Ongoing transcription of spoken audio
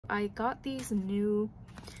I got these new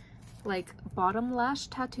like bottom lash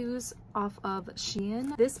tattoos off of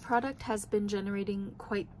Shein. This product has been generating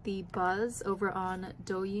quite the buzz over on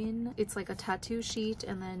Douyin. It's like a tattoo sheet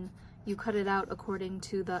and then you cut it out according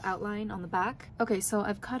to the outline on the back. Okay, so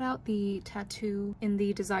I've cut out the tattoo in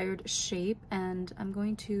the desired shape and I'm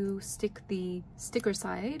going to stick the sticker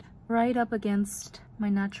side right up against my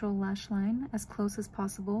natural lash line as close as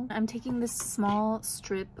possible. I'm taking this small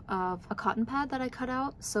strip of a cotton pad that I cut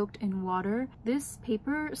out, soaked in water. This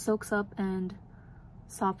paper soaks up and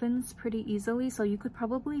softens pretty easily, so you could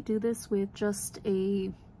probably do this with just a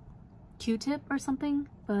Q-tip or something,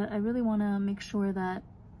 but I really want to make sure that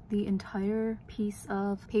the entire piece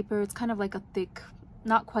of paper, it's kind of like a thick,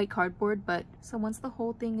 not quite cardboard, but so once the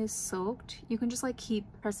whole thing is soaked, you can just like keep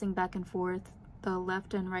pressing back and forth the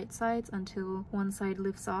left and right sides until one side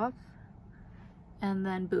lifts off, and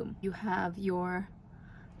then boom, you have your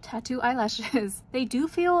tattoo eyelashes. They do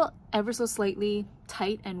feel ever so slightly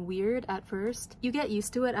tight and weird at first. You get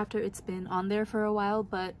used to it after it's been on there for a while,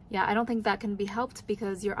 but yeah, I don't think that can be helped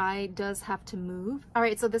because your eye does have to move. All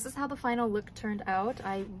right, so this is how the final look turned out.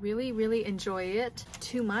 I really enjoy it.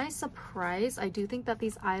 To my surprise, I do think that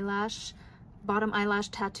these bottom eyelash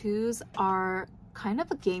tattoos are kind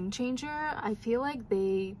of a game changer. I feel like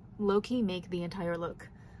they low-key make the entire look.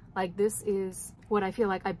 Like, this is what I feel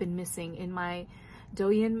like I've been missing in my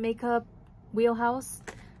Douyin makeup wheelhouse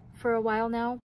for a while now.